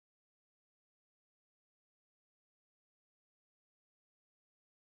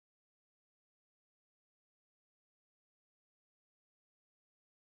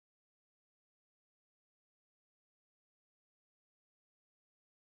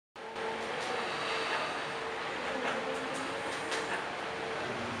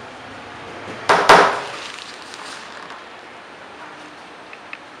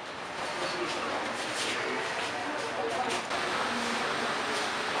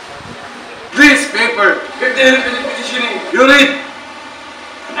paper. Get the petitioning. You read.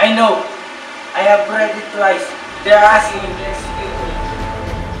 I know. I have read it twice. They're asking me to execute me.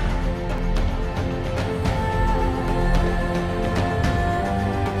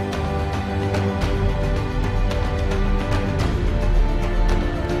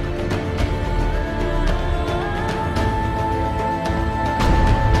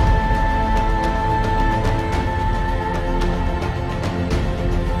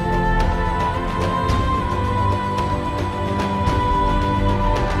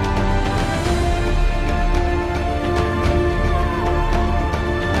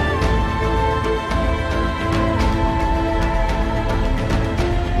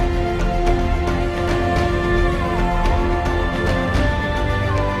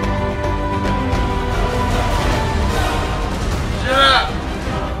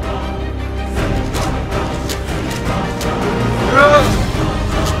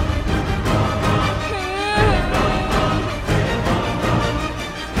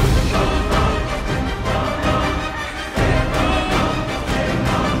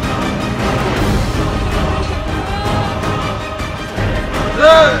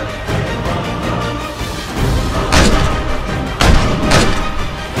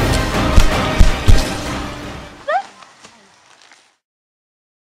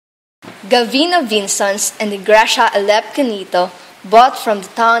 Gavina Vinsons and Gracia Alep Canito, both from the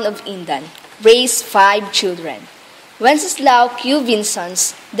town of Indan, raised 5 children. Wenceslao Q.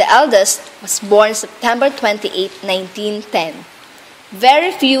 Vinsons, the eldest, was born September 28, 1910.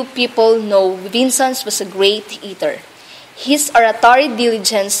 Very few people know Vinsons was a great eater. His oratory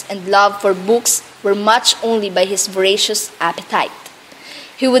diligence and love for books were matched only by his voracious appetite.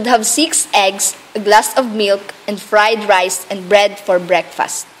 He would have 6 eggs, a glass of milk, and fried rice and bread for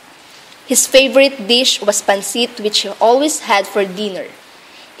breakfast. His favorite dish was pancit, which he always had for dinner.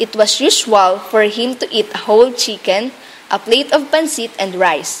 It was usual for him to eat a whole chicken, a plate of pancit, and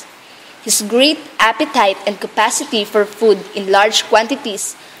rice. His great appetite and capacity for food in large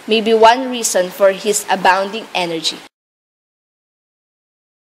quantities may be one reason for his abounding energy.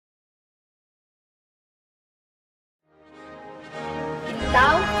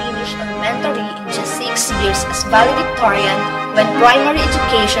 Bintao finished elementary in just 6 years as valedictorian when primary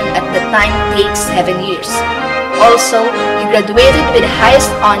education at the time takes 7 years. Also, he graduated with the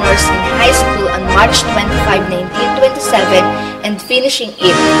highest honors in high school on March 25, 1927 and finishing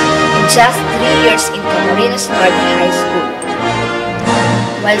it in just 3 years in Camarines North High School.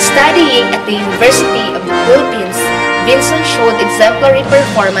 While studying at the University of the Philippines, Vincent showed exemplary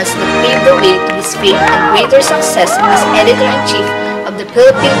performance that paved the way to his fame and greater success as editor-in-chief of the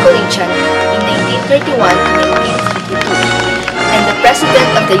Philippine Collegian in 1931 to 1952, and the president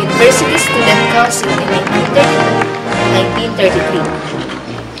of the University Student Council in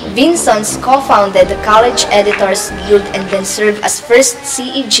 1932-1933. Vinsons co-founded the College Editors Guild and then served as first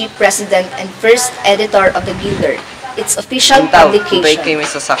CEG president and first editor of the Guilder, its official publication.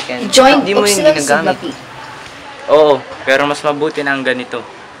 He joined Upsilon Sigma Pi. Oo, pero mas mabuti na ang ganito.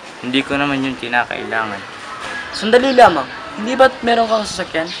 Hindi ko naman yun kinakailangan. Sandali lamang. Hindi ba't meron kang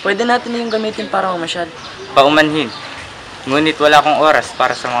sasakyan? Pwede natin yung gamitin para umasyal. Paumanhin. Ngunit wala akong oras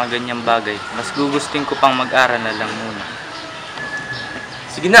para sa mga ganyang bagay. Mas gugustin ko pang mag-aral na lang muna.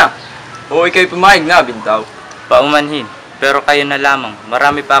 Sige na. Oo, ikaw'y pumayag na, Bintao. Paumanhin. Pero kayo na lamang.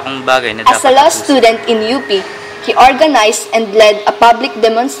 Marami pa akong bagay na dapat As a law student in UP, he organized and led a public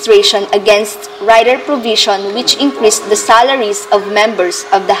demonstration against rider provision which increased the salaries of members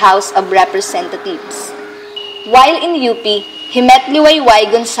of the House of Representatives. While in UP, he met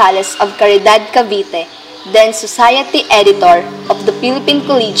Liwayway Gonzales of Caridad, Cavite, then society editor of the Philippine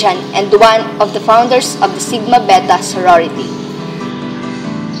Collegian and one of the founders of the Sigma Beta sorority.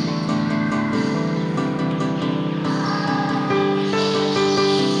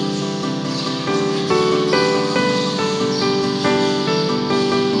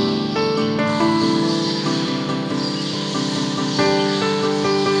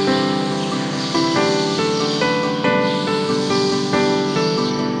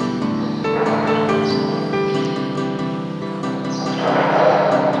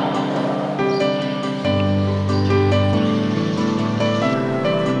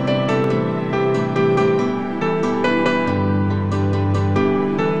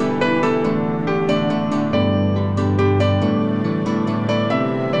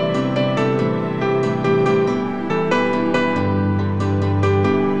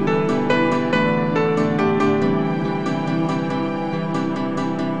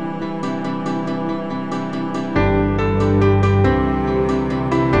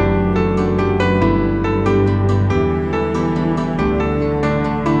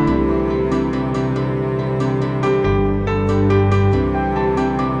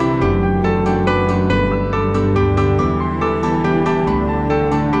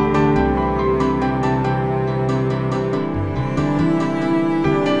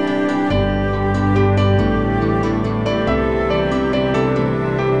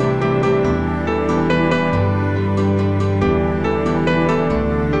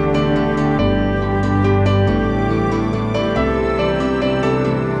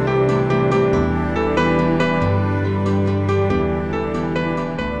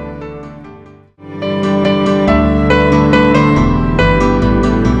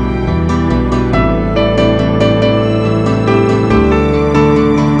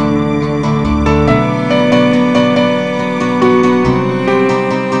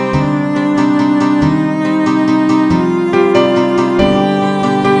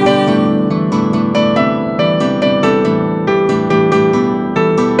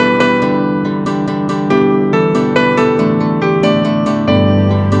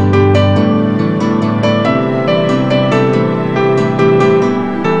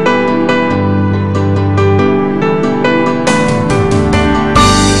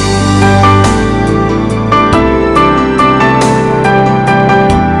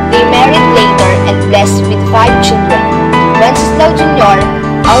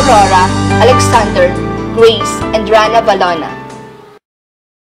 Alexander, Grace, and Rana Valona.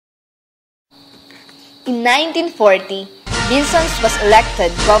 In 1940, Vincent was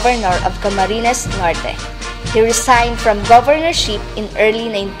elected governor of Camarines Norte. He resigned from governorship in early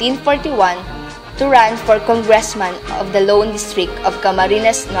 1941 to run for congressman of the Lone District of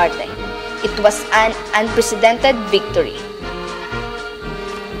Camarines Norte. It was an unprecedented victory.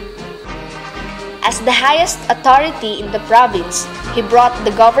 As the highest authority in the province, he brought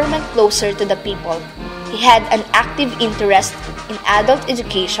the government closer to the people. He had an active interest in adult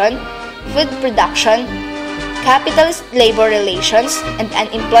education, food production, capitalist labor relations, and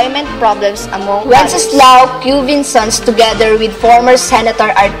unemployment problems among Wenceslao Q. Vincent, together with former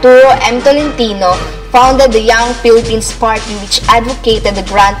Senator Arturo M. Tolentino, founded the Young Philippines Party, which advocated the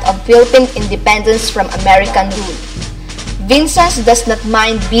grant of Philippine independence from American rule. Vincent does not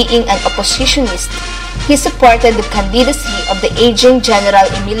mind being an oppositionist. He supported the candidacy of the aging General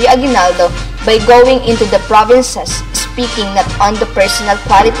Emilio Aguinaldo by going into the provinces, speaking not on the personal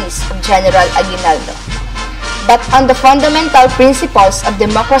qualities of General Aguinaldo, but on the fundamental principles of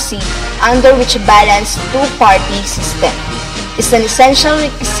democracy, under which a balanced two-party system is an essential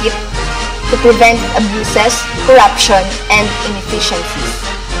requisite to prevent abuses, corruption, and inefficiencies.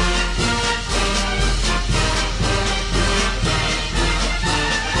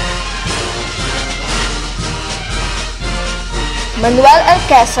 Manuel L.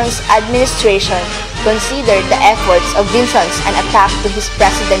 Quezon's administration considered the efforts of Vincent an attack to his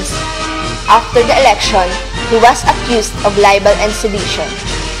presidency. After the election, he was accused of libel and sedition.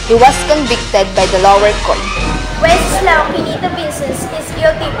 He was convicted by the lower court. Wenceslao Quinito Vincent is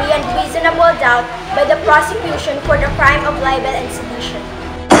guilty beyond reasonable doubt by the prosecution for the crime of libel and sedition.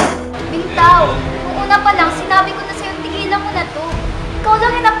 Bintao, kung una pa lang sinabi ko na sa'yo, tigilan mo na to. Ikaw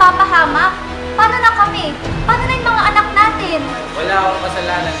lang yung napapahamak. Paano na kami? Paano na yung mga anak natin? Wala akong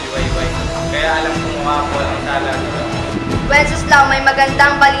kasalanan, Iwayway. Kaya alam ko mukha ko ang sala nila. Wenceslao, may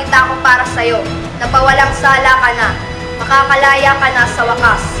magandang balita ko para sa'yo. Napawalang sala ka na. Makakalaya ka na sa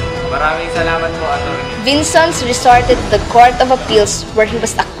wakas. Maraming salamat po, Atty. Vincent resorted to the Court of Appeals, where he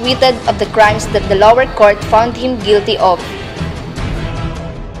was acquitted of the crimes that the lower court found him guilty of.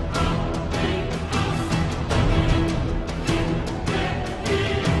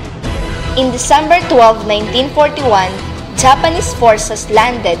 In December 12, 1941, Japanese forces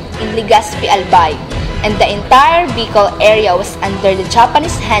landed in Legazpi, Albay, and the entire Bicol area was under the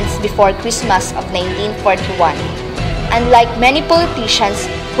Japanese hands before Christmas of 1941. Unlike many politicians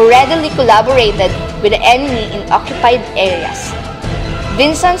who readily collaborated with the enemy in occupied areas,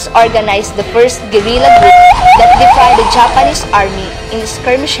 Vincent organized the first guerrilla group that defied the Japanese army in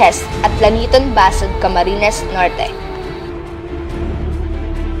skirmishes at Laniton, Basod, Camarines Norte.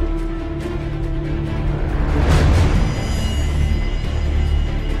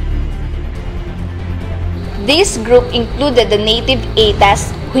 This group included the native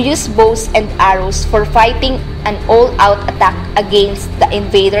Atas, who used bows and arrows for fighting an all-out attack against the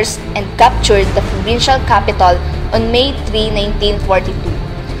invaders and captured the provincial capital on May 3, 1942.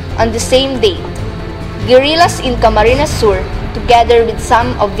 On the same date, guerrillas in Camarines Sur, together with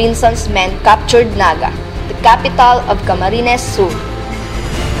some of Vincent's men, captured Naga, the capital of Camarines Sur.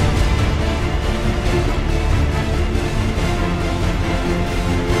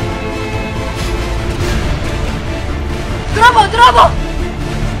 Drobo! Drobo!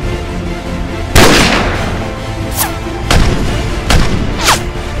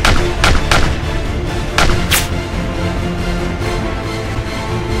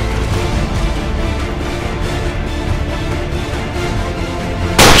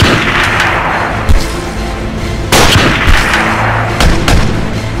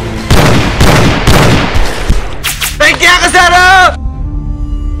 Kaya kasara!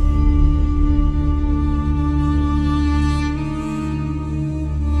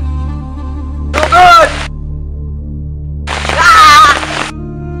 Tugod!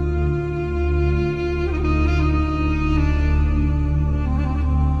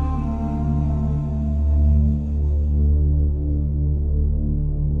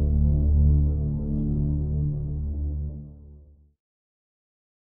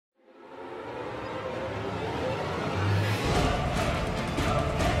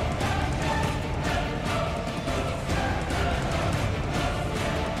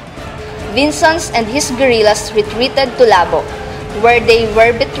 Vincent and his guerrillas retreated to Labo, where they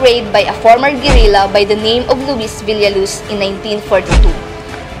were betrayed by a former guerrilla by the name of Luis Villaluz in 1942.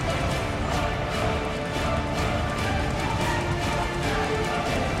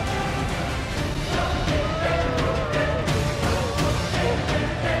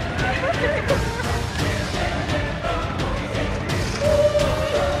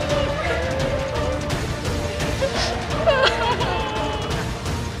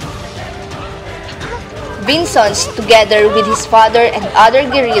 Vinsons, together with his father and other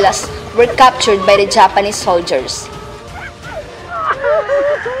guerrillas, were captured by the Japanese soldiers.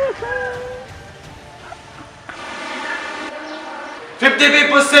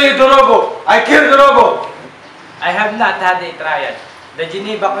 People say Dorobo. I killed Dorobo. I have not had a trial. The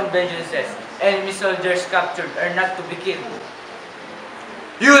Geneva Convention says enemy soldiers captured are not to be killed.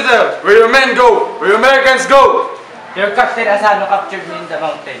 You there, where your men go, where your Americans go. Your Captain Asano captured me in the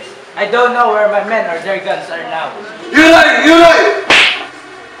mountains. I don't know where my men or their guns are now. You lie, you lie.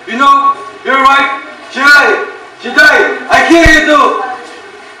 You know, you're right. She lied. She died. I killed you too.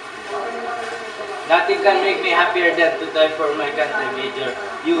 Nothing can make me happier than to die for my country, Major.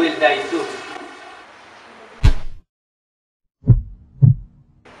 You will die too.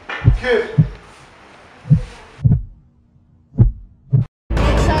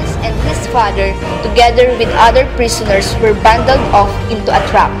 Vinsons and his father, together with other prisoners, were bundled off into a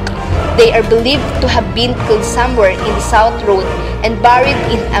truck. They are believed to have been killed somewhere in the South Road and buried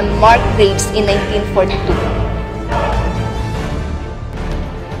in unmarked graves in 1942.